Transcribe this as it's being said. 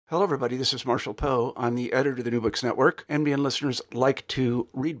Hello, everybody. This is Marshall Poe. I'm the editor of the New Books Network. NBN listeners like to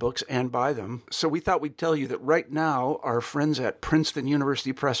read books and buy them. So we thought we'd tell you that right now, our friends at Princeton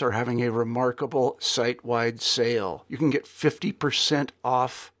University Press are having a remarkable site-wide sale. You can get 50%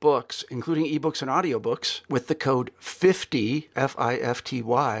 off books, including ebooks and audiobooks, with the code 50,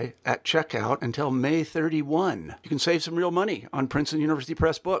 F-I-F-T-Y, at checkout until May 31. You can save some real money on Princeton University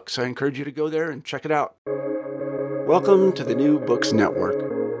Press books. I encourage you to go there and check it out. Welcome to the New Books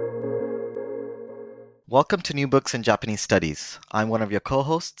Network. Welcome to New Books in Japanese Studies. I'm one of your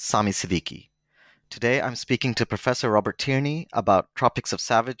co-hosts, Sami Siddiqui. Today I'm speaking to Professor Robert Tierney about Tropics of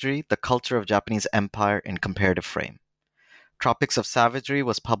Savagery, the Culture of Japanese Empire in Comparative Frame. Tropics of Savagery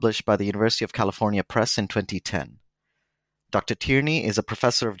was published by the University of California Press in 2010. Dr. Tierney is a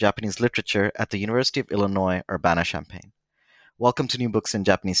professor of Japanese literature at the University of Illinois, Urbana-Champaign. Welcome to New Books in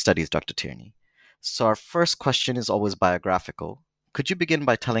Japanese Studies, Dr. Tierney. So our first question is always biographical. Could you begin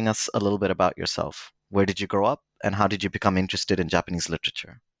by telling us a little bit about yourself? Where did you grow up, and how did you become interested in Japanese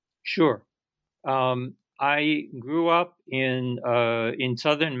literature? Sure. I grew up in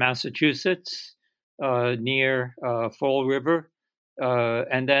southern Massachusetts, near Fall River,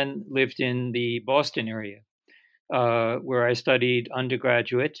 and then lived in the Boston area, where I studied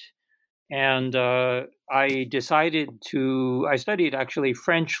undergraduate. And I studied actually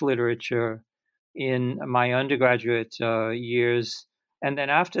French literature in my undergraduate years. And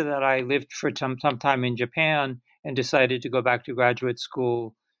then after that, I lived for some time in Japan and decided to go back to graduate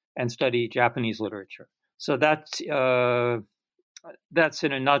school and study Japanese literature. So that's in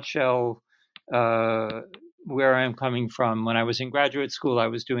a nutshell where I'm coming from. When I was in graduate school, I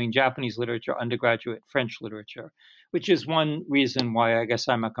was doing Japanese literature, undergraduate French literature, which is one reason why I guess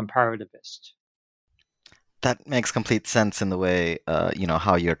I'm a comparativist. That makes complete sense in the way,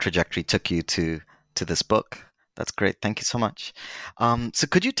 how your trajectory took you to this book. That's great. Thank you so much. So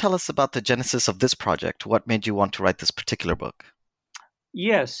could you tell us about the genesis of this project? What made you want to write this particular book?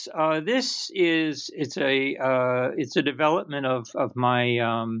 Yes, it's a development of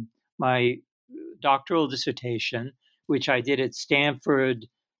my my doctoral dissertation, which I did at Stanford.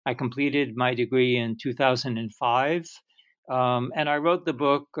 I completed my degree in 2005, and I wrote the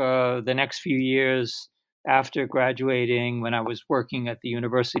book the next few years after graduating when I was working at the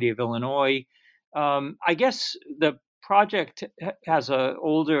University of Illinois. I guess the project has a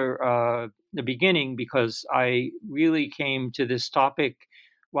older the beginning because I really came to this topic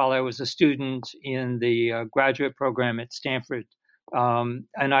while I was a student in the graduate program at Stanford. And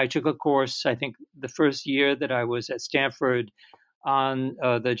I took a course, I think the first year that I was at Stanford, on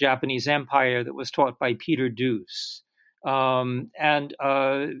the Japanese Empire that was taught by Peter Deuce. And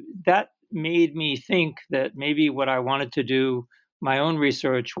that made me think that maybe what I wanted to do, my own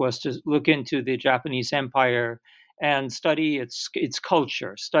research, was to look into the Japanese Empire and study its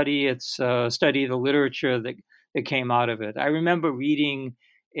culture, study the literature that came out of it. I remember reading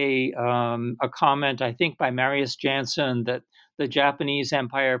a comment, I think by Marius Jansen, that the Japanese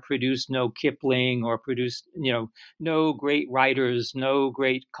Empire produced no Kipling or produced no great writers, no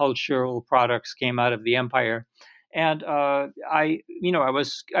great cultural products came out of the empire. And I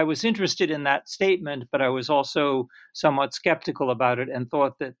was interested in that statement, but I was also somewhat skeptical about it and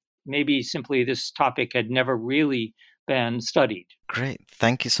thought that maybe simply this topic had never really been studied. Great.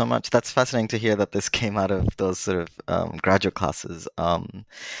 Thank you so much. That's fascinating to hear that this came out of those sort of graduate classes. So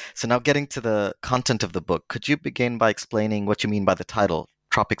now getting to the content of the book, could you begin by explaining what you mean by the title,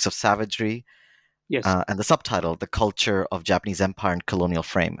 Tropics of Savagery? Yes. And the subtitle, The Culture of Japanese Empire and Colonial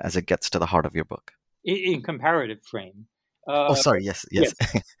Frame, as it gets to the heart of your book? In comparative frame. Yes. Yes.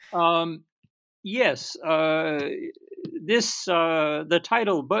 The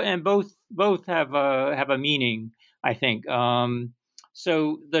title, and both have a meaning, I think.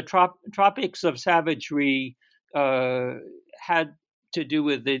 So the Tropics of Savagery had to do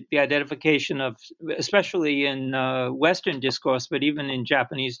with the identification of, especially in Western discourse, but even in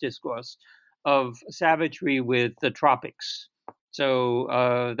Japanese discourse, of savagery with the tropics. So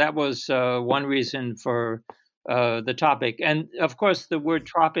that was one reason for the topic. And of course, the word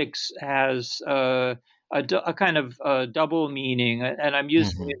tropics has a kind of double meaning, and I'm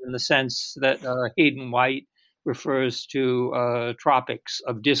using it in the sense that Hayden White refers to tropics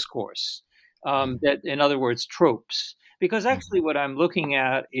of discourse, that, in other words, tropes. Because actually what I'm looking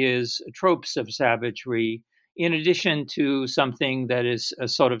at is tropes of savagery, in addition to something that is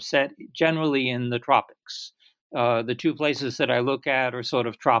sort of set generally in the tropics. The two places that I look at are sort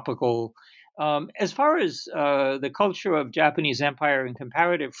of tropical. As far as the culture of Japanese empire in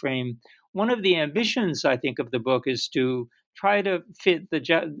comparative frame, one of the ambitions, I think, of the book is to try to fit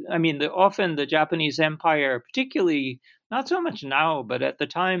often the Japanese empire, particularly not so much now, but at the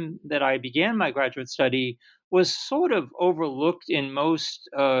time that I began my graduate study, was sort of overlooked in most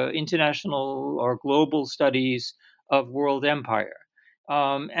international or global studies of world empire.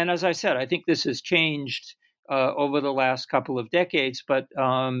 And as I said, I think this has changed over the last couple of decades, but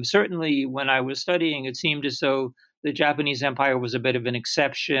certainly when I was studying, it seemed as though the Japanese Empire was a bit of an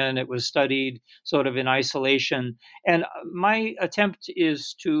exception. It was studied sort of in isolation. And my attempt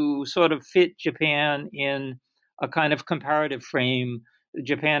is to sort of fit Japan in a kind of comparative frame.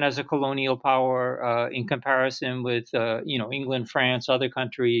 Japan as a colonial power in comparison with, England, France, other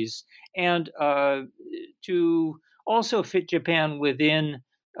countries, and to also fit Japan within,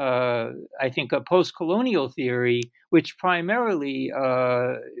 I think, a post-colonial theory, which primarily,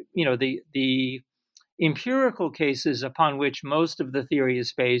 the empirical cases upon which most of the theory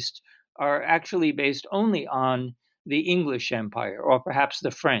is based are actually based only on the English Empire or perhaps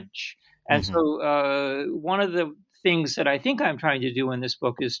the French. And Mm-hmm. so one of the things that I think I'm trying to do in this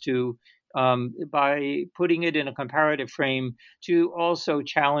book is to, by putting it in a comparative frame, to also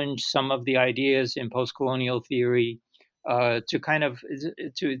challenge some of the ideas in post-colonial theory, to kind of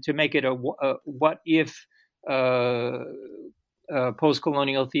to make it a what if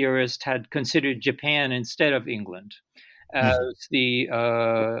post-colonial theorists had considered Japan instead of England as the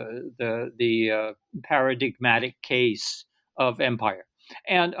paradigmatic case of empire.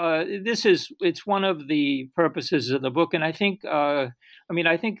 And it's one of the purposes of the book. And I think, I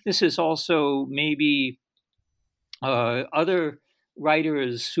think this is also maybe other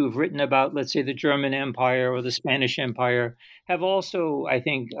writers who've written about, let's say, the German Empire or the Spanish Empire have also, I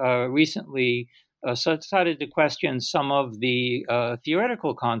think, recently started to question some of the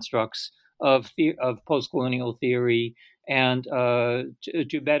theoretical constructs of post-colonial theory and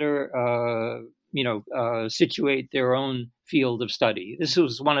to better situate their own field of study. This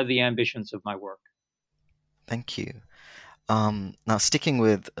was one of the ambitions of my work. Thank you. Now, sticking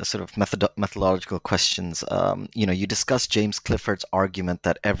with sort of methodological questions, you discussed James Clifford's argument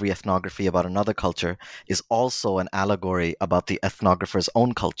that every ethnography about another culture is also an allegory about the ethnographer's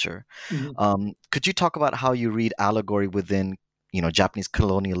own culture. Mm-hmm. Could you talk about how you read allegory within, Japanese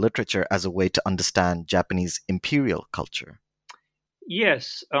colonial literature as a way to understand Japanese imperial culture?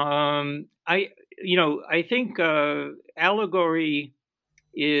 Yes, I think allegory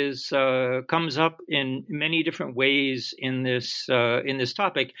comes up in many different ways in this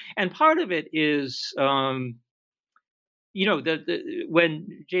topic, and part of it is when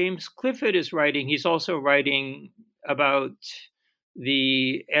James Clifford is writing, he's also writing about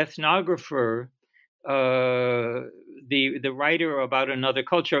the ethnographer, the writer about another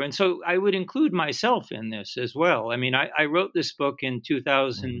culture, and so I would include myself in this as well. I mean, I wrote this book in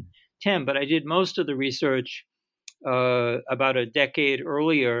 2010, but I did most of the research about a decade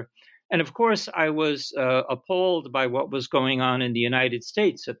earlier. And of course, I was appalled by what was going on in the United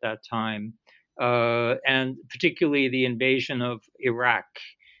States at that time, and particularly the invasion of Iraq.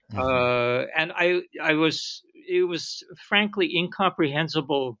 And it was frankly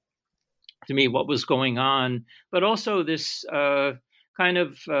incomprehensible to me what was going on, but also this kind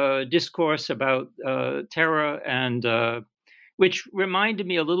of discourse about terror and which reminded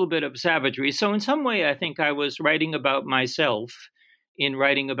me a little bit of savagery. So in some way, I think I was writing about myself in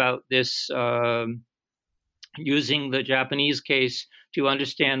writing about this, using the Japanese case to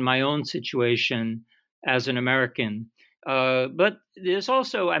understand my own situation as an American. But there's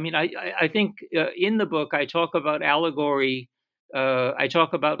also, I think in the book, I talk about allegory. I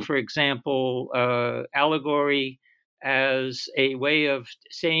talk about, for example, allegory as a way of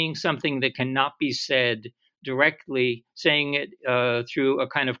saying something that cannot be said directly, saying it through a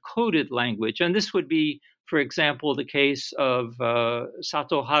kind of coded language. And this would be, for example, the case of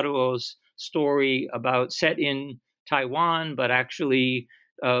Sato Haruo's story set in Taiwan, but actually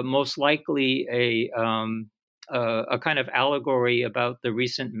most likely a kind of allegory about the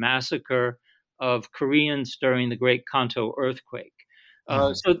recent massacre of Koreans during the Great Kanto earthquake.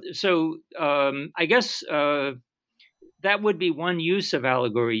 So I guess that would be one use of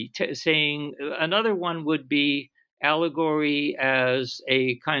allegory. Saying another one would be allegory as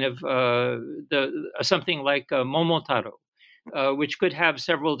a kind of something like Momotaro, which could have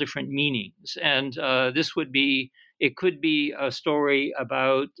several different meanings. And it could be a story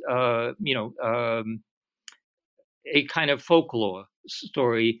about a kind of folklore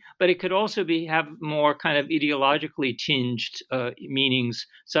story, but it could also have more kind of ideologically tinged meanings,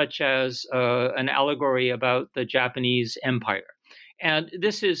 such as an allegory about the Japanese Empire. And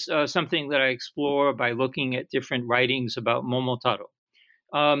this is something that I explore by looking at different writings about Momotaro.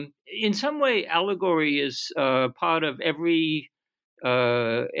 In some way, allegory is part of every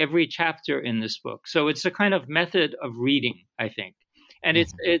every chapter in this book. So it's a kind of method of reading, I think. And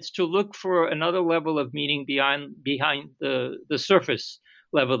it's to look for another level of meaning behind the surface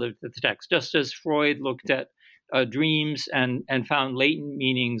level of the text. Just as Freud looked at dreams and found latent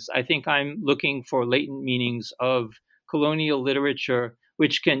meanings, I think I'm looking for latent meanings of colonial literature,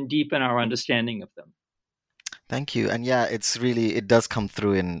 which can deepen our understanding of them. Thank you. And yeah, it does come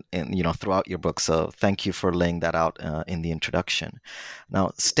through in throughout your book. So thank you for laying that out in the introduction.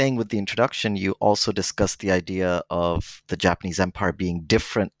 Now, staying with the introduction, you also discuss the idea of the Japanese empire being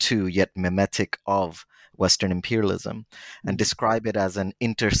different to, yet mimetic of, Western imperialism, and describe it as an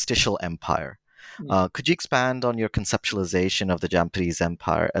interstitial empire. Could you expand on your conceptualization of the Japanese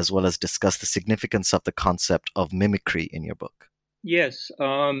empire, as well as discuss the significance of the concept of mimicry in your book? Yes.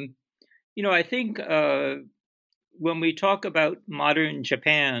 I think when we talk about modern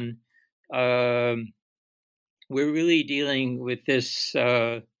Japan, we're really dealing with this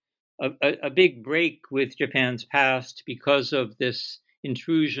a big break with Japan's past because of this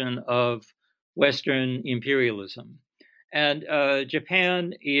intrusion of Western imperialism. And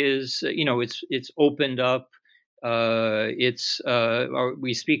Japan is, it's opened up. We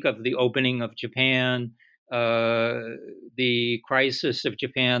speak of the opening of Japan, the crisis of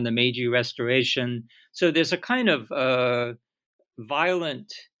Japan, the Meiji Restoration. So there's a kind of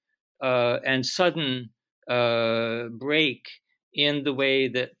violent and sudden break in the way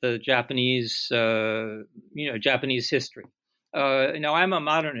that the Japanese, Japanese history. Now, I'm a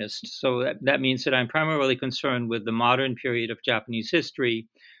modernist, so that means that I'm primarily concerned with the modern period of Japanese history.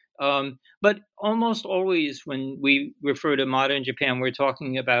 But almost always when we refer to modern Japan, we're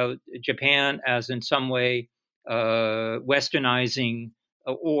talking about Japan as in some way westernizing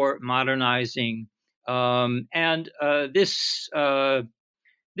or modernizing.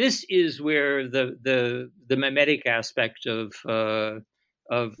 This is where the mimetic aspect of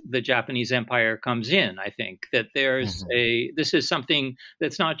the Japanese empire comes in. I think that this is something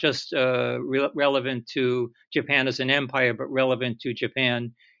that's not just relevant to Japan as an empire, but relevant to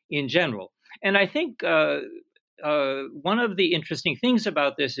Japan in general. And I think one of the interesting things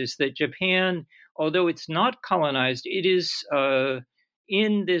about this is that Japan, although it's not colonized, it is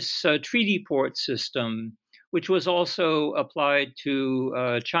in this treaty port system, which was also applied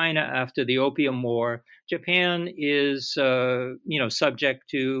to China after the Opium War. Japan is, subject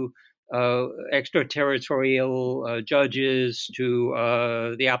to extraterritorial judges,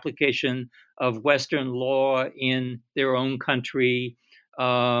 to the application of Western law in their own country,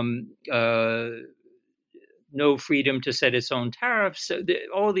 no freedom to set its own tariffs. So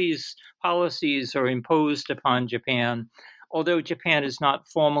all these policies are imposed upon Japan. Although Japan is not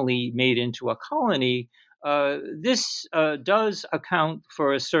formally made into a colony, this does account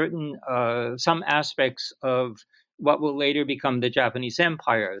for some aspects of what will later become the Japanese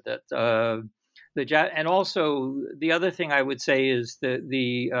Empire. And also the other thing I would say is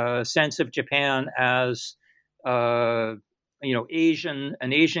the sense of Japan as an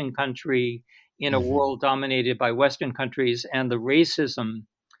Asian country in a world dominated by Western countries, and the racism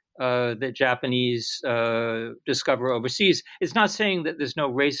that Japanese discover overseas. It's not saying that there's no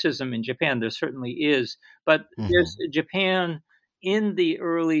racism in Japan. There certainly is. But there's Japan in the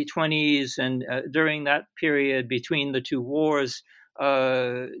early 20s and during that period between the two wars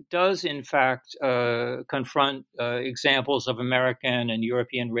does, in fact, confront examples of American and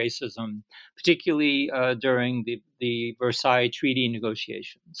European racism, particularly during the Versailles Treaty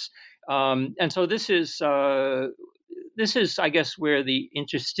negotiations. And so this is, I guess, where the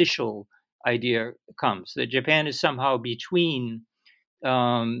interstitial idea comes, that Japan is somehow between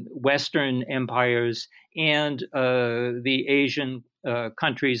Western empires and the Asian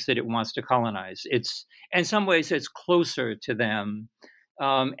countries that it wants to colonize. In some ways, it's closer to them.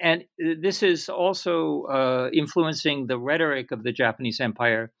 And this is also influencing the rhetoric of the Japanese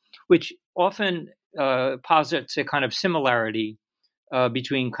empire, which often posits a kind of similarity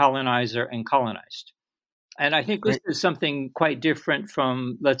between colonizer and colonized. And I think this is something quite different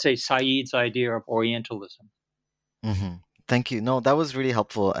from, let's say, Said's idea of Orientalism. Thank you. No, that was really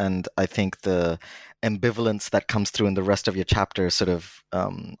helpful. And I think the ambivalence that comes through in the rest of your chapter sort of,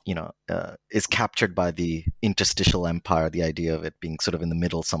 is captured by the interstitial empire, the idea of it being sort of in the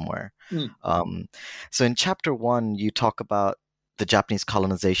middle somewhere. So in chapter 1, you talk about the Japanese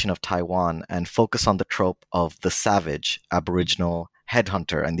colonization of Taiwan and focus on the trope of the savage, aboriginal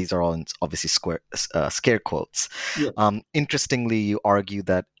headhunter, and these are all obviously scare quotes. Yes. Interestingly, you argue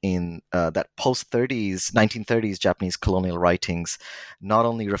that in that post-30s, 1930s Japanese colonial writings not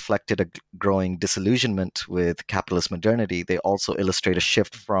only reflected a growing disillusionment with capitalist modernity, they also illustrate a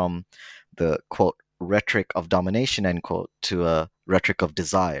shift from the, quote, rhetoric of domination, end quote, to a rhetoric of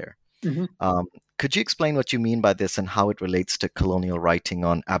desire. Mm-hmm. Could you explain what you mean by this and how it relates to colonial writing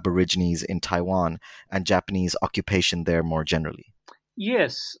on Aborigines in Taiwan and Japanese occupation there more generally?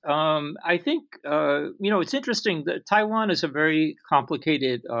 Yes, I think it's interesting that Taiwan is a very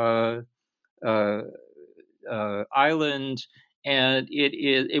complicated uh, island, and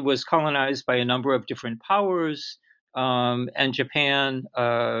it was colonized by a number of different powers, and Japan.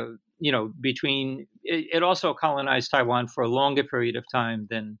 It also colonized Taiwan for a longer period of time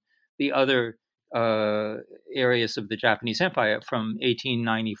than the other areas of the Japanese Empire, from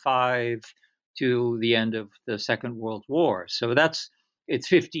 1895 to the end of the Second World War. So it's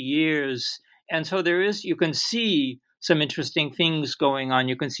 50 years, and so you can see some interesting things going on.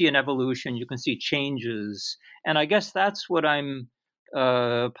 You can see an evolution, you can see changes. And I guess that's what I'm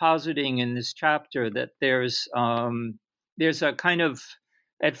positing in this chapter, that there's a kind of,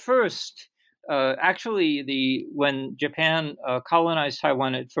 at first, when Japan colonized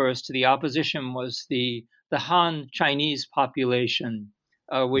Taiwan at first, the opposition was the Han Chinese population,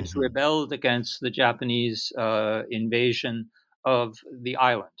 which rebelled against the Japanese invasion of the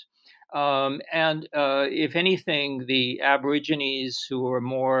island. If anything, the Aborigines, who were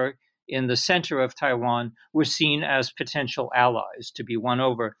more in the center of Taiwan, were seen as potential allies to be won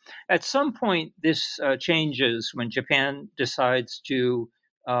over. At some point, this changes when Japan decides to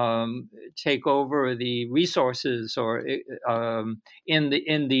take over the resources, or in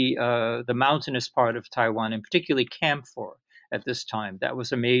the mountainous part of Taiwan, and particularly camphor. At this time, that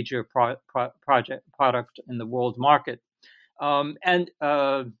was a major product in the world market,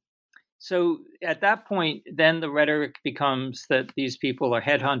 So at that point, then the rhetoric becomes that these people are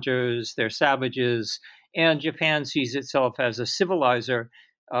headhunters, they're savages, and Japan sees itself as a civilizer.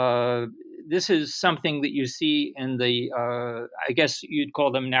 This is something that you see in I guess you'd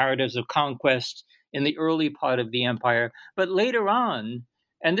call them narratives of conquest in the early part of the empire. But later on,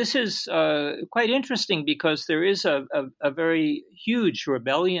 and this is quite interesting, because there is a very huge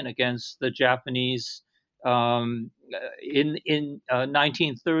rebellion against the Japanese in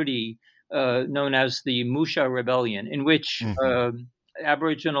 1930, known as the Musha Rebellion, in which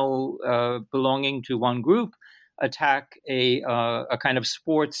Aboriginal belonging to one group attack a kind of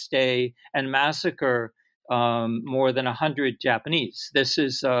sports day and massacre more than 100 Japanese. This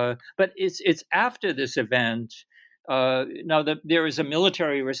is, but it's after this event. Now there is a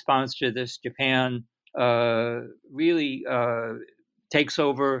military response to this. Japan really takes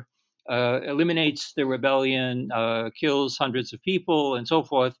over, eliminates the rebellion, kills hundreds of people, and so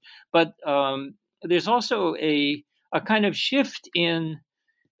forth. But there's also a kind of shift in,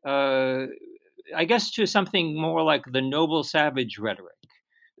 I guess, to something more like the noble savage rhetoric.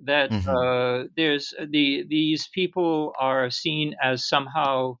 That these people are seen as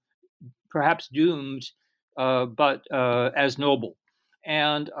somehow perhaps doomed, but as noble,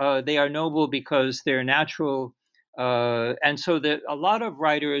 and they are noble because they're natural. And so that a lot of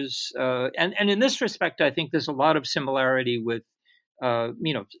writers, and in this respect, I think there's a lot of similarity with,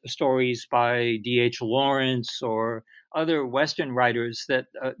 stories by D.H. Lawrence or other Western writers, that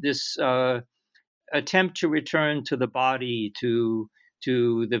this attempt to return to the body, to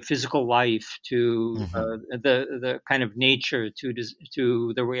the physical life, to the kind of nature, to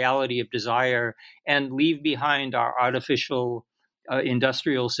the reality of desire, and leave behind our artificial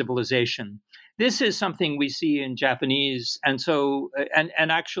industrial civilization. This is something we see in Japanese, and so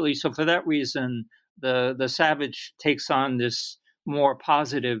actually, so for that reason, the savage takes on this more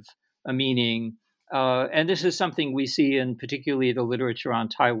positive meaning, and this is something we see in particularly the literature on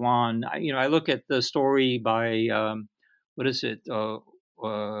Taiwan. I look at the story by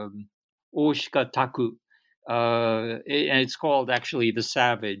Oshika Taku, and it's called actually The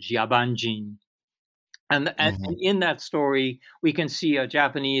Savage, Yabanjin. And in that story, we can see a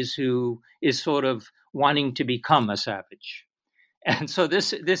Japanese who is sort of wanting to become a savage, and so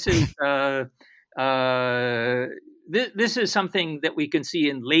this is this is something that we can see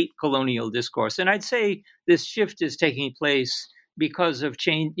in late colonial discourse. And I'd say this shift is taking place because of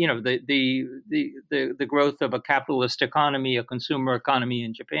change. The growth of a capitalist economy, a consumer economy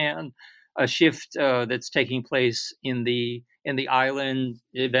in Japan, a shift that's taking place in the island,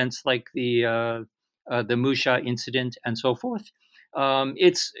 events like the Musha incident, and so forth.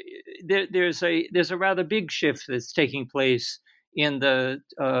 There's a rather big shift that's taking place in the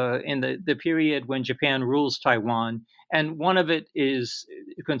period when Japan rules Taiwan, and one of it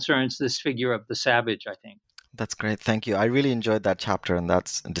concerns this figure of the savage, I think. That's great. Thank you. I really enjoyed that chapter and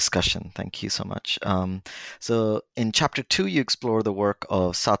that discussion. Thank you so much. So, in chapter 2, you explore the work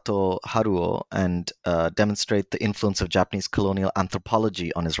of Sato Haruo and demonstrate the influence of Japanese colonial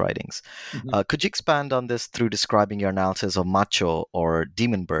anthropology on his writings. Mhm. Could you expand on this through describing your analysis of Macho or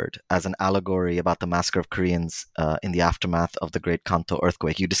Demon Bird as an allegory about the massacre of Koreans in the aftermath of the Great Kanto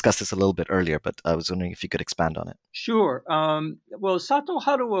earthquake? You discussed this a little bit earlier, but I was wondering if you could expand on it. Sure. Well, Sato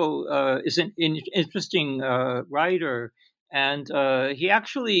Haruo is an interesting writer, and he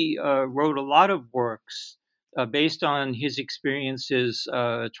actually wrote a lot of works based on his experiences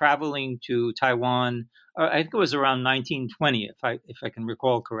traveling to Taiwan. I think it was around 1920, if I can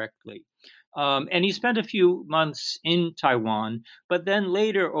recall correctly. And he spent a few months in Taiwan, but then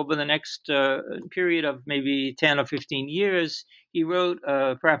later, over the next period of maybe 10 or 15 years, he wrote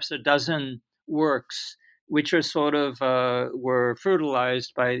perhaps a dozen works which are sort of were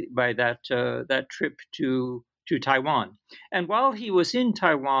fertilized by that trip to Taiwan. And while he was in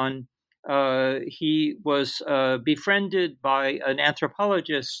Taiwan, he was befriended by an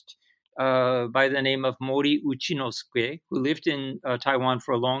anthropologist by the name of Mori Uchinosuke, who lived in Taiwan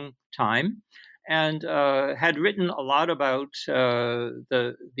for a long time and had written a lot about the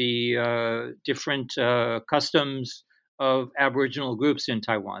different customs of Aboriginal groups in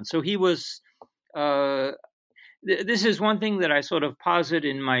Taiwan. So he was uh, this is one thing that I sort of posit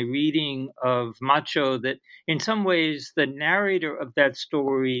in my reading of Macho, that in some ways the narrator of that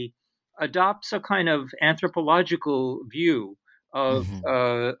story adopts a kind of anthropological view Hmm.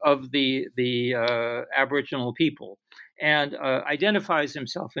 of the Aboriginal people and identifies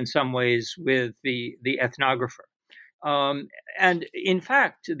himself in some ways with the ethnographer. Um, and in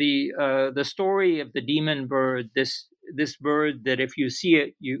fact, the story of the demon bird, this bird that if you see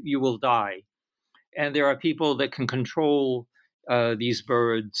it, you will die, and there are people that can control these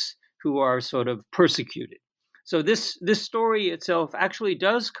birds who are sort of persecuted. So this story itself actually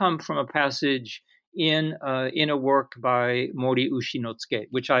does come from a passage in a work by Mori Ushinotsuke,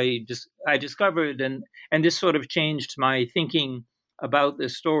 which I discovered, and this sort of changed my thinking about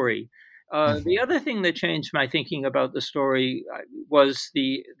this story. The Hmm. other thing that changed my thinking about the story was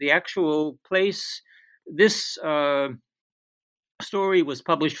the actual place. This story was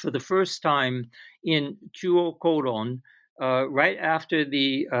published for the first time in Chuo Koron right after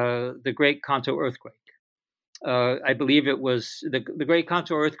the Great Kanto earthquake. I believe it was the Great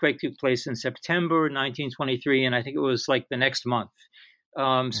Kanto earthquake took place in September 1923, and I think it was like the next month.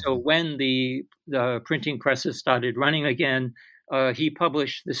 So Hmm. when the printing presses started running again, he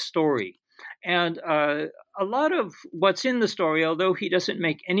published this story. And a lot of what's in the story, although he doesn't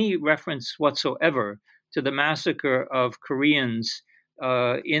make any reference whatsoever to the massacre of Koreans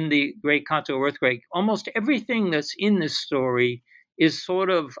in the Great Kanto earthquake, almost everything that's in this story is sort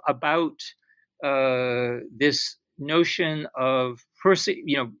of about this notion of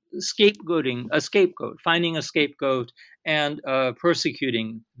scapegoating a scapegoat, finding a scapegoat, and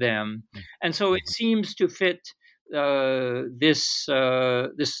persecuting them. And so it Hmm. seems to fit this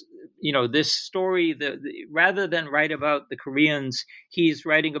story. Rather than write about the Koreans, he's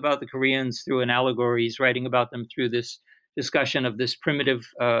writing about the Koreans through an allegory. He's writing about them through this discussion of this primitive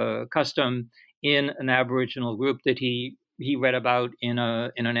custom in an Aboriginal group that he read about in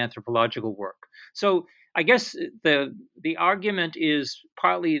an anthropological work. So I guess the argument is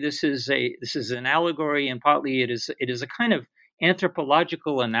partly this is an allegory, and partly it is a kind of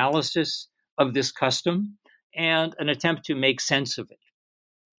anthropological analysis of this custom and an attempt to make sense of it.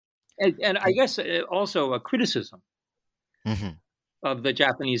 And I guess also a criticism Hmm. of the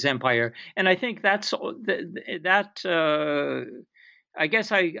Japanese Empire. And I think that I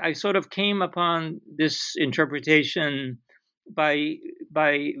guess I sort of came upon this interpretation by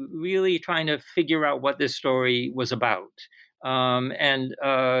by really trying to figure out what this story was about. And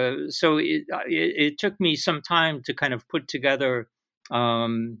so it took me some time to kind of put together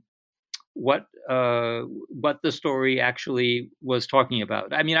um, what the story actually was talking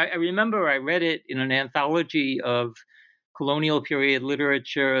about. I mean, I remember I read it in an anthology of colonial period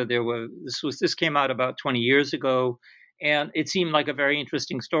literature. This came out about 20 years ago, and it seemed like a very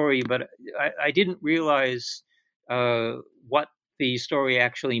interesting story, but I didn't realize uh, what the story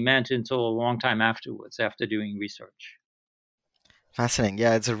actually meant until a long time afterwards, after doing research. Fascinating.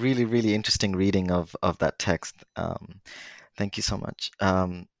 Yeah, it's a really, really interesting reading of that text. Thank you so much.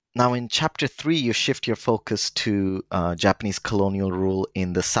 Now, in chapter 3, you shift your focus to Japanese colonial rule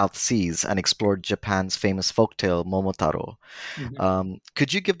in the South Seas and explored Japan's famous folktale Momotaro. Mhm.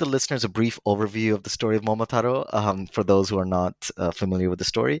 Could you give the listeners a brief overview of the story of Momotaro for those who are not familiar with the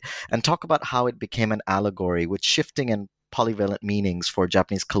story, and talk about how it became an allegory with shifting and polyvalent meanings for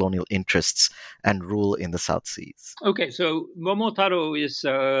Japanese colonial interests and rule in the South Seas. Okay, so Momotaro is,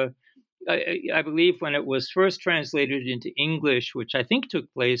 I believe, when it was first translated into English, which I think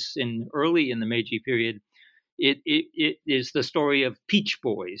took place early in the Meiji period, it is the story of Peach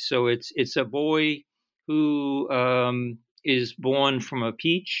Boy. So it's a boy who is born from a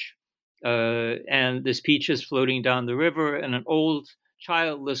peach, and this peach is floating down the river, and an old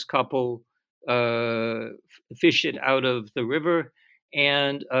childless couple fish it out of the river,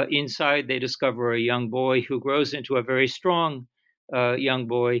 and inside they discover a young boy who grows into a very strong young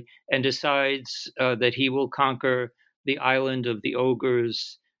boy and decides that he will conquer the island of the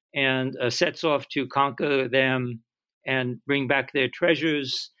ogres, and sets off to conquer them and bring back their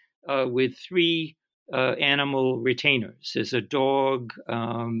treasures with three animal retainers. There's a dog,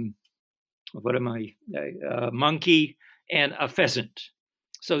 monkey, and a pheasant.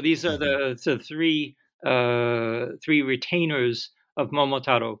 So these are the three retainers of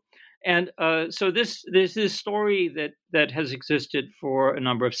Momotaro. And so this story that has existed for a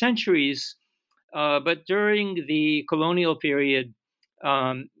number of centuries, but during the colonial period,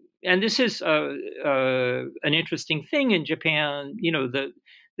 and this is an interesting thing in Japan.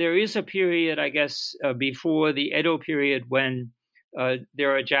 There is a period, I guess, before the Edo period when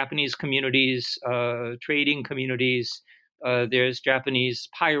there are Japanese communities, trading communities. There's Japanese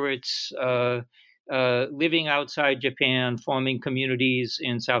pirates living outside Japan, forming communities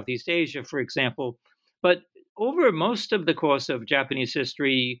in Southeast Asia, for example. But over most of the course of Japanese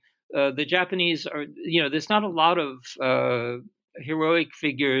history, the Japanese are, there's not a lot of heroic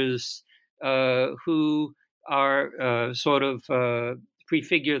figures who are sort of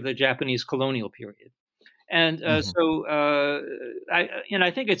prefigure the Japanese colonial period. And so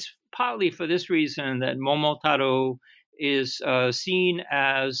I think it's partly for this reason that Momotaro is seen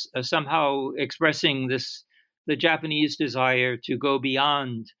as somehow expressing the Japanese desire to go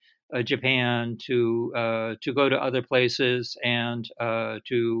beyond Japan, to go to other places and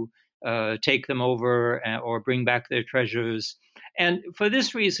to take them over or bring back their treasures. And for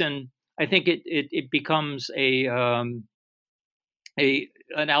this reason, I think it becomes an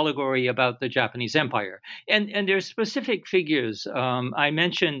allegory about the Japanese Empire. And there's specific figures. I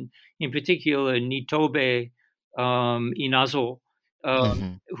mentioned in particular Nitobe Inazo,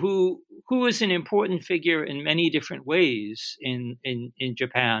 who is an important figure in many different ways in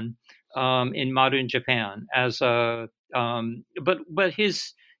Japan, in modern Japan. But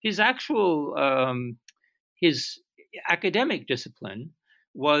his actual his academic discipline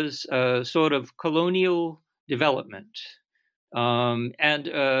was sort of colonial development. And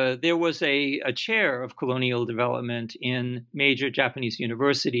there was a chair of colonial development in major Japanese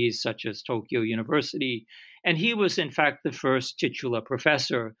universities, such as Tokyo University. And he was, in fact, the first titular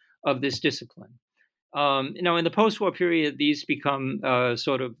professor of this discipline. In the post-war period, these become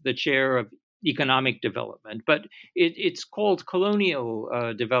sort of the chair of economic development. But it's called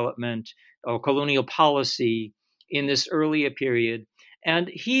colonial development or colonial policy in this earlier period. And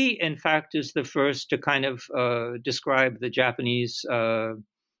he, in fact, is the first to kind of describe the Japanese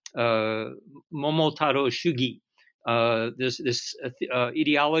Momotaro Shugi, this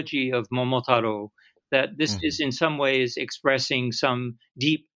ideology of Momotaro, that this is in some ways expressing some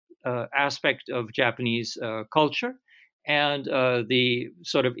deep aspect of Japanese culture and the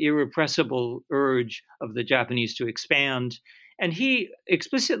sort of irrepressible urge of the Japanese to expand. And he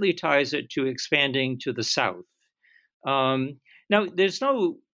explicitly ties it to expanding to the south. Now, there's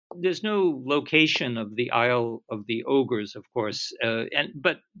no location of the Isle of the Ogres, of course,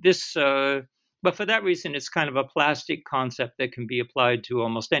 but for that reason, it's kind of a plastic concept that can be applied to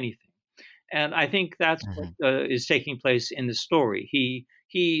almost anything. And I think that's what is taking place in the story. He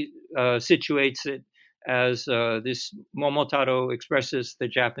situates it as this Momotaro expresses the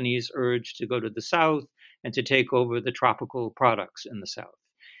Japanese urge to go to the south and to take over the tropical products in the south.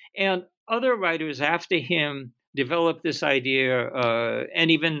 And other writers after him develop this idea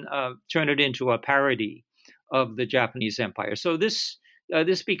and even turn it into a parody of the Japanese Empire. So this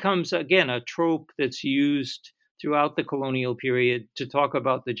becomes, again, a trope that's used throughout the colonial period to talk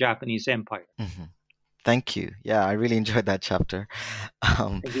about the Japanese Empire. Mm-hmm. Thank you. Yeah, I really enjoyed that chapter.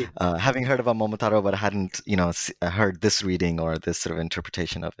 Having heard about Momotaro, but I hadn't, heard this reading or this sort of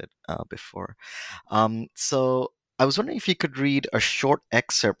interpretation of it before. So I was wondering if you could read a short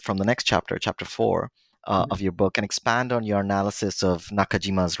excerpt from the next chapter, chapter 4, of your book, and expand on your analysis of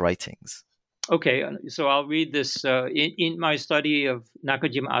Nakajima's writings. Okay, so I'll read this. In my study of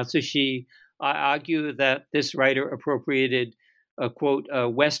Nakajima Atsushi, I argue that this writer appropriated, quote,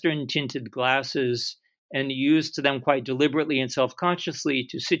 Western tinted glasses and used them quite deliberately and self-consciously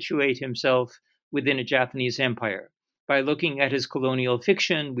to situate himself within a Japanese empire by looking at his colonial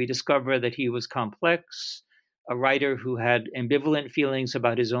fiction, we discover that he was complex, a writer who had ambivalent feelings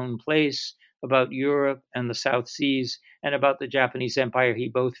about his own place, about Europe and the South Seas, and about the Japanese Empire he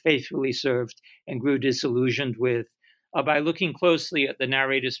both faithfully served and grew disillusioned with. By looking closely at the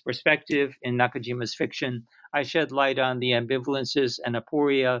narrator's perspective in Nakajima's fiction, I shed light on the ambivalences and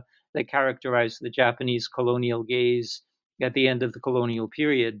aporia that characterized the Japanese colonial gaze at the end of the colonial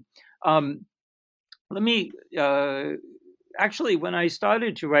period. Actually, when I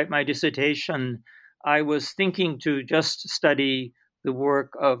started to write my dissertation, I was thinking to just study the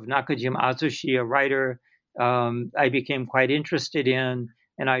work of Nakajima Atsushi, a writer I became quite interested in,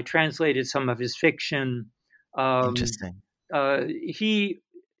 and I translated some of his fiction. Interesting. He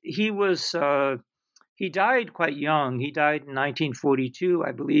died quite young. He died in 1942,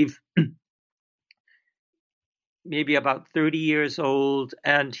 I believe, maybe about 30 years old,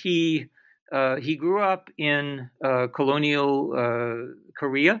 and he grew up in colonial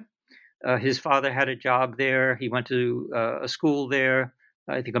Korea. His father had a job there. He went to a school there,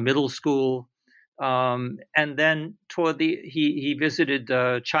 I think a middle school, and then he visited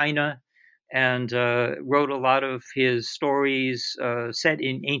China and wrote a lot of his stories set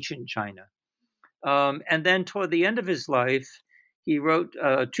in ancient China. And then toward the end of his life, he wrote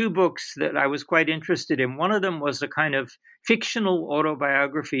two books that I was quite interested in. One of them was a kind of fictional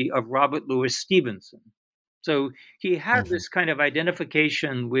autobiography of Robert Louis Stevenson. So he had this kind of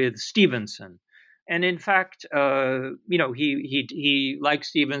identification with Stevenson. And in fact, he like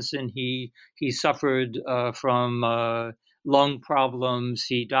Stevenson, he suffered from lung problems.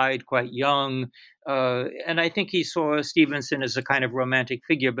 He died quite young. And I think he saw Stevenson as a kind of romantic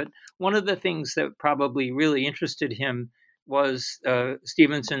figure. But one of the things that probably really interested him was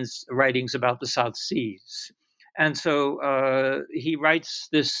Stevenson's writings about the South Seas. And so he writes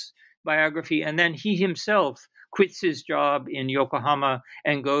this biography, and then he himself quits his job in Yokohama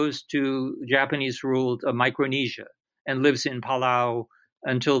and goes to Japanese-ruled Micronesia and lives in Palau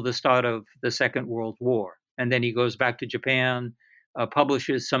until the start of the Second World War. And then he goes back to Japan,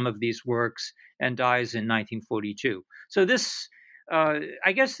 publishes some of these works, and dies in 1942. So this,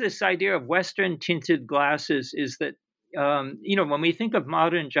 I guess this idea of Western tinted glasses is that, when we think of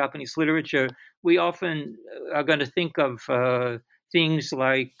modern Japanese literature, we often are going to think of things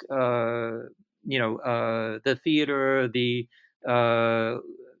like, the theater, the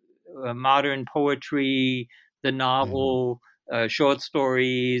modern poetry, the novel, short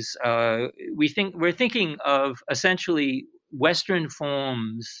stories. We're thinking of essentially Western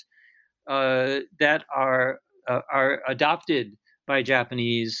forms that are adopted by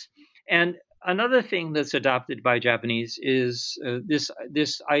Japanese. And another thing that's adopted by Japanese is this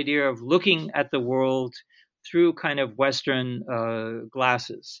idea of looking at the world through kind of Western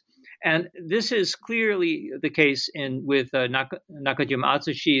glasses. And this is clearly the case with Nakajima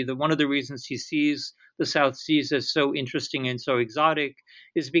Atsushi. One of the reasons he sees the South Seas as so interesting and so exotic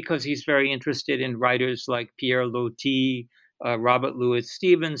is because he's very interested in writers like Pierre Loti, Robert Louis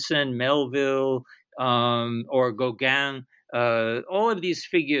Stevenson, Melville, or Gauguin. All of these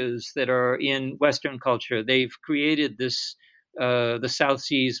figures that are in Western culture, they've created this, the South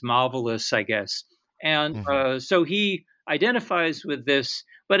Seas marvelous, I guess. And so he identifies with this,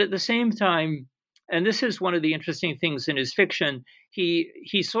 but at the same time, and this is one of the interesting things in his fiction,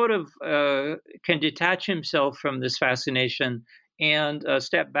 he sort of can detach himself from this fascination and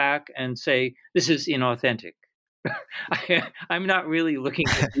step back and say, this is inauthentic. I'm not really looking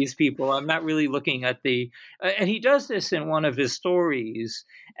at these people. I'm not really looking at and he does this in one of his stories.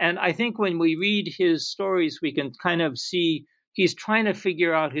 And I think when we read his stories, we can kind of see he's trying to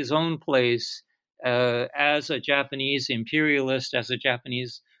figure out his own place as a Japanese imperialist, as a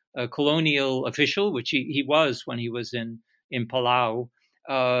Japanese colonial official, which he was when he was in Palau,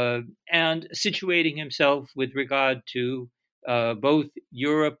 and situating himself with regard to both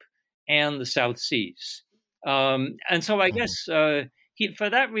Europe and the South Seas. And so I guess for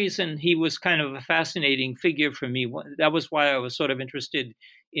that reason, he was kind of a fascinating figure for me. That was why I was sort of interested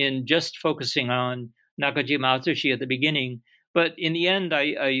in just focusing on Nakajima Atsushi at the beginning. But in the end,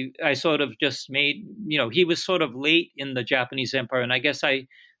 I sort of just made, he was sort of late in the Japanese Empire. And I guess I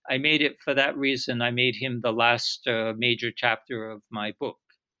made it for that reason. I made him the last major chapter of my book.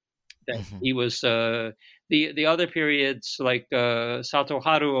 That he was the other periods, like Sato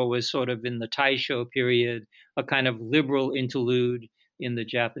Haruo was sort of in the Taisho period, a kind of liberal interlude in the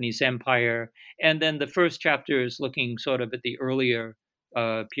Japanese Empire. And then the first chapter is looking sort of at the earlier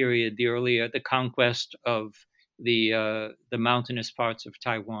period, the conquest of the mountainous parts of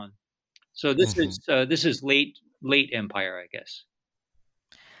Taiwan. So this is late empire, I guess.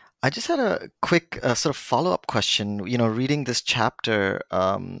 I just had a quick sort of follow-up question. Reading this chapter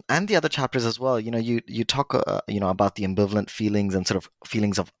and the other chapters as well, you talk, about the ambivalent feelings and sort of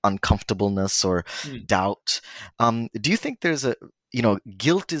feelings of uncomfortableness or Mm. doubt. Do you think there's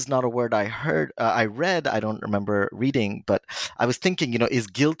guilt is not a word I read, I don't remember reading, but I was thinking, is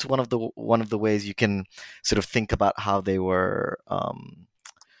guilt one of the ways you can sort of think about how they were,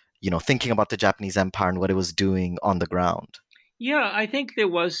 thinking about the Japanese Empire and what it was doing on the ground? Yeah, I think there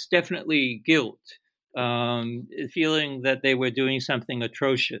was definitely guilt, feeling that they were doing something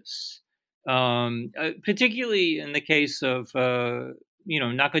atrocious. Particularly in the case of,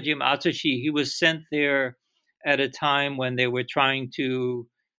 Nakajima Atsushi, he was sent there at a time when they were trying to,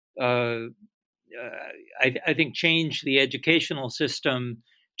 uh, I think, change the educational system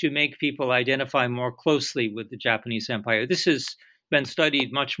to make people identify more closely with the Japanese Empire. This has been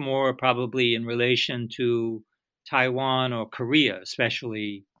studied much more probably in relation to Taiwan or Korea,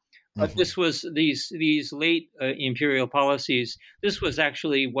 especially. But Hmm. this was these late imperial policies. This was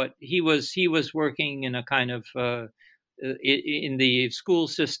actually what he was working in a kind of in the school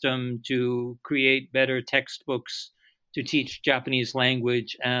system to create better textbooks to teach Japanese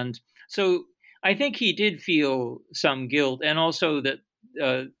language, and so I think he did feel some guilt, and also that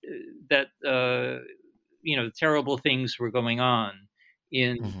uh, terrible things were going on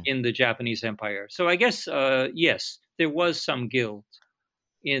in Hmm. in the Japanese Empire. So I guess yes, there was some guilt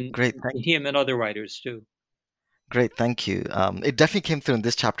in, Great. in him and other writers too. Great, thank you. It definitely came through in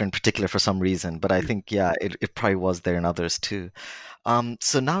this chapter in particular for some reason, but I think, yeah, it probably was there in others too.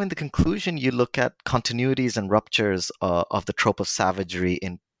 So now in the conclusion, you look at continuities and ruptures of the trope of savagery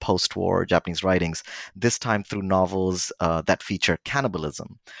in post-war Japanese writings, this time through novels that feature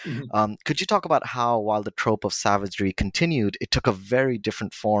cannibalism. Mhm. Could you talk about how, while the trope of savagery continued, it took a very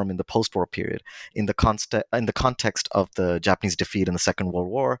different form in the post-war period, in the context of the Japanese defeat in the Second World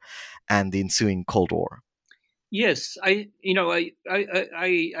War and the ensuing Cold War? Yes, I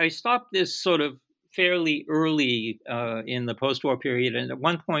stopped this sort of fairly early in the post-war period, and at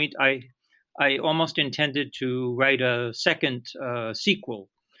one point I almost intended to write a second sequel,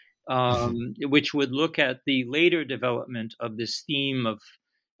 which would look at the later development of this theme of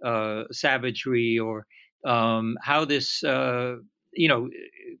savagery, or how this it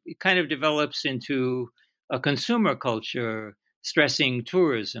kind of develops into a consumer culture stressing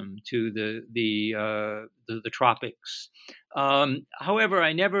tourism to the tropics. However,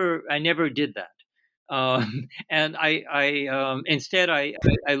 I never did that. And instead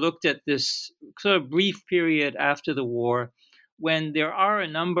I looked at this sort of brief period after the war when there are a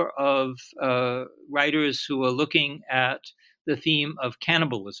number of writers who are looking at the theme of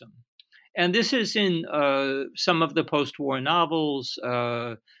cannibalism. And this is in some of the post war novels.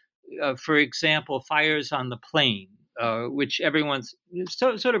 For example, Fires on the Plain, which everyone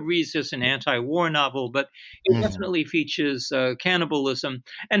sort of reads as an anti war novel, but it Hmm. definitely features cannibalism.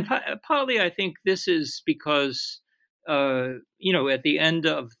 And partly I think this is because. At the end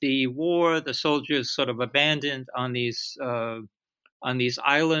of the war, the soldiers sort of abandoned on these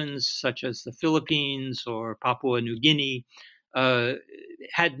islands, such as the Philippines or Papua New Guinea, uh,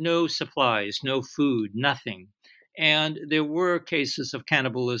 had no supplies, no food, nothing. And there were cases of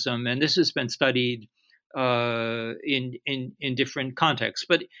cannibalism, and this has been studied in different contexts.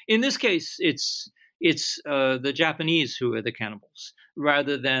 But in this case, it's the Japanese who are the cannibals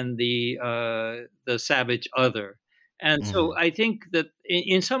rather than the savage other. And so Hmm. I think that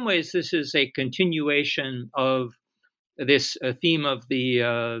in some ways this is a continuation of this theme of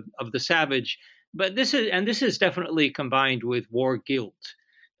the savage, but this is definitely combined with war guilt.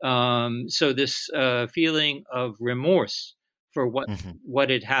 So this feeling of remorse for Hmm. what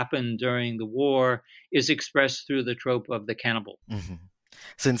had happened during the war is expressed through the trope of the cannibal. Hmm.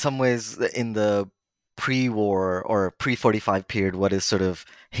 So in some ways, in the pre-war or pre-45 period, what is sort of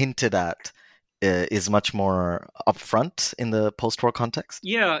hinted at is much more upfront in the post-war context.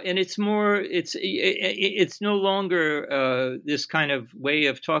 Yeah, and it's no longer this kind of way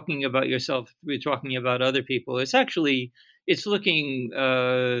of talking about yourself. We're talking about other people. It's looking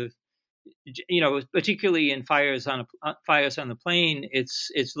particularly in Fires on the Plain,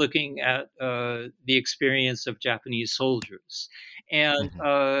 it's looking at the experience of Japanese soldiers, and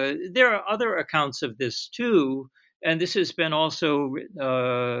Hmm. there are other accounts of this too. And this has been also,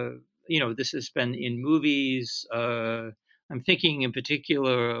 this has been in movies. I'm thinking in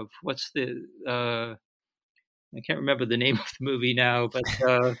particular of what's the I can't remember the name of the movie now, but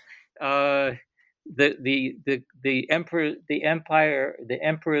uh, the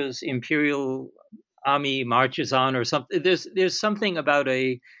emperor's imperial army marches on, or something. There's something about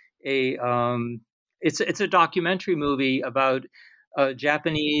a it's a documentary movie about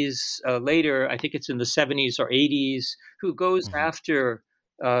Japanese later, I think it's in the 70s or 80s, who goes after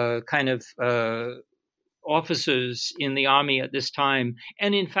kind of officers in the army at this time.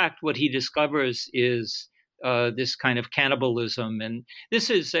 And in fact, what he discovers is this kind of cannibalism. And this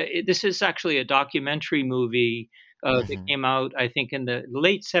is actually a documentary movie that came out, I think, in the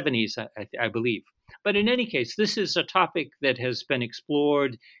late 70s, I believe. But in any case, this is a topic that has been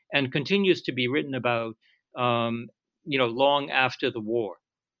explored and continues to be written about, long after the war.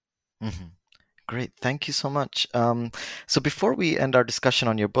 Mm-hmm. Great. Thank you so much. So before we end our discussion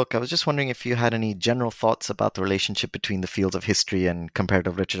on your book, I was just wondering if you had any general thoughts about the relationship between the fields of history and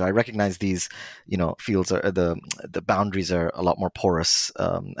comparative literature. I recognize these, fields are the boundaries are a lot more porous,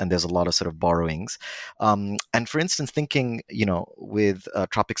 and there's a lot of sort of borrowings. And for instance, thinking, with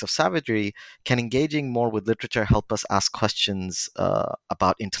Tropics of Savagery, can engaging more with literature help us ask questions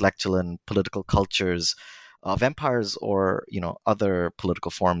about intellectual and political cultures of empires or other political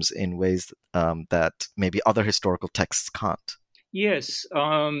forms in ways that maybe other historical texts can't? Yes,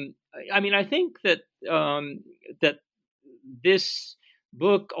 I think that that this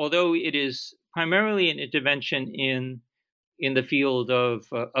book, although it is primarily an intervention in the field of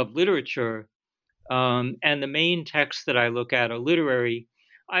literature, and the main texts that I look at are literary,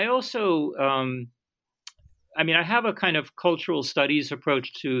 I also I have a kind of cultural studies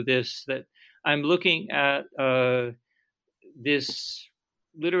approach to this, that I'm looking at this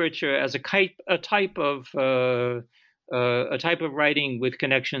literature as a type of writing with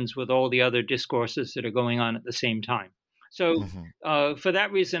connections with all the other discourses that are going on at the same time. So, for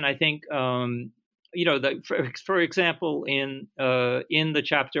that reason, I think for example, in the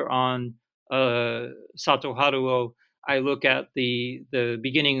chapter on Sato Haruo, I look at the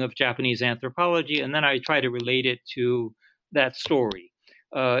beginning of Japanese anthropology, and then I try to relate it to that story.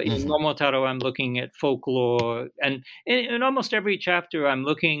 In Momotaro, I'm looking at folklore, and in almost every chapter, I'm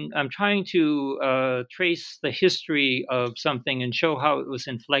trying to trace the history of something and show how it was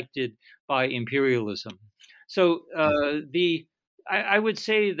inflected by imperialism. So I would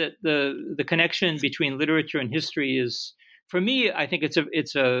say that the connection between literature and history is, for me, I think it's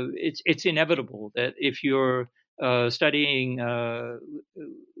inevitable that if you're studying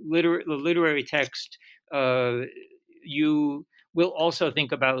literary text, you will also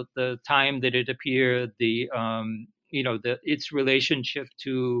think about the time that it appeared, its relationship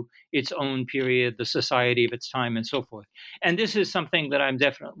to its own period, the society of its time, and so forth. And this is something that I'm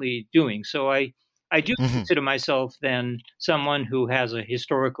definitely doing. So I do consider myself then someone who has a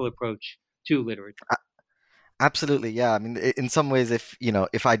historical approach to literature. Absolutely, yeah. I mean, in some ways, if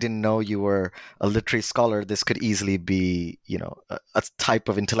I didn't know you were a literary scholar, this could easily be, a type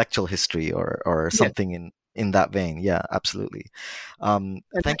of intellectual history or something in that vein. Yeah, absolutely.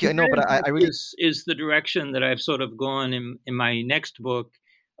 Thank you. No, but I really is the direction that I've sort of gone in my next book,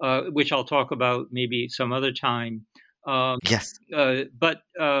 which I'll talk about maybe some other time. Yes. I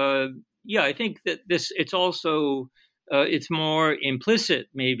think that it's also it's more implicit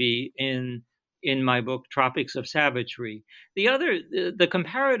maybe in my book Tropics of Savagery. The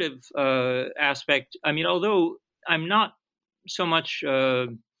comparative aspect, although I'm not so much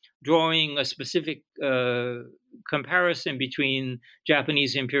drawing a specific comparison between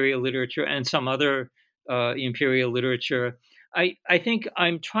Japanese imperial literature and some other imperial literature, I think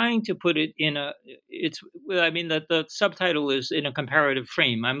I'm trying to put it in that the subtitle is in a comparative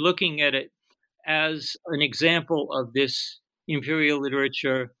frame. I'm looking at it as an example of this imperial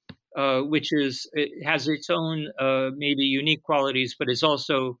literature, which has its own maybe unique qualities, but has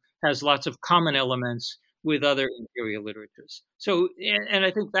lots of common elements with other imperial literatures. So, and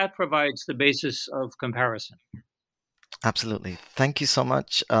I think that provides the basis of comparison. Absolutely. Thank you so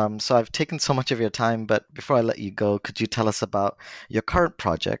much. So I've taken so much of your time, but before I let you go, could you tell us about your current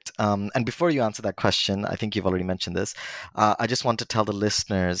project? And before you answer that question, I think you've already mentioned this. I just want to tell the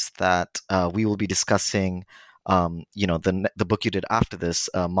listeners that we will be discussing the book you did after this,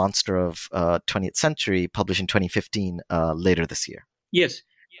 Monster of 20th Century, published in 2015, later this year. Yes.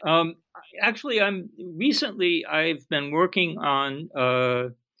 Actually, I've been working on a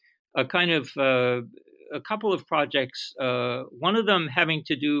kind of a couple of projects. One of them having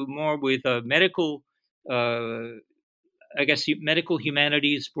to do more with medical, medical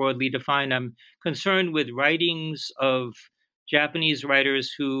humanities broadly defined. I'm concerned with writings of Japanese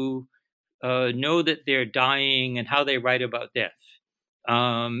writers who know that they're dying and how they write about death.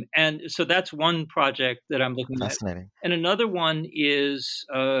 And so that's one project that I'm looking at. And another one is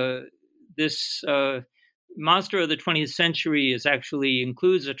this Monster of the 20th Century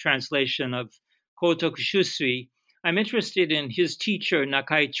includes a translation of Kotoku Shusui. I'm interested in his teacher,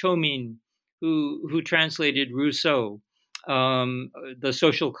 Nakai Chomin, who translated Rousseau. the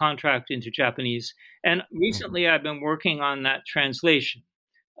social contract into Japanese. And recently, I've been working on that translation,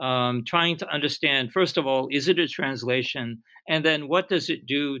 trying to understand, first of all, is it a translation? And then what does it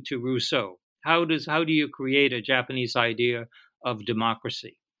do to Rousseau? How do you create a Japanese idea of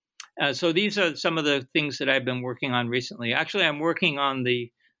democracy? So these are some of the things that I've been working on recently. Actually, I'm working on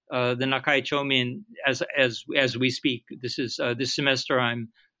the Nakai Chomin as we speak. This semester I'm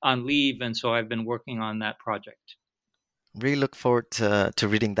on leave, and so I've been working on that project. Really look forward to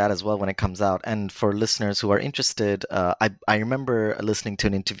reading that as well when it comes out. And for listeners who are interested, I remember listening to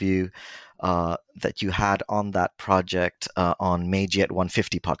an interview that you had on that project on Meiji at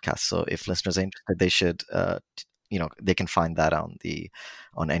 150 podcast. So if listeners are interested, they should, they can find that on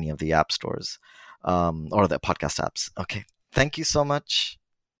any of the app stores or the podcast apps. Okay, thank you so much.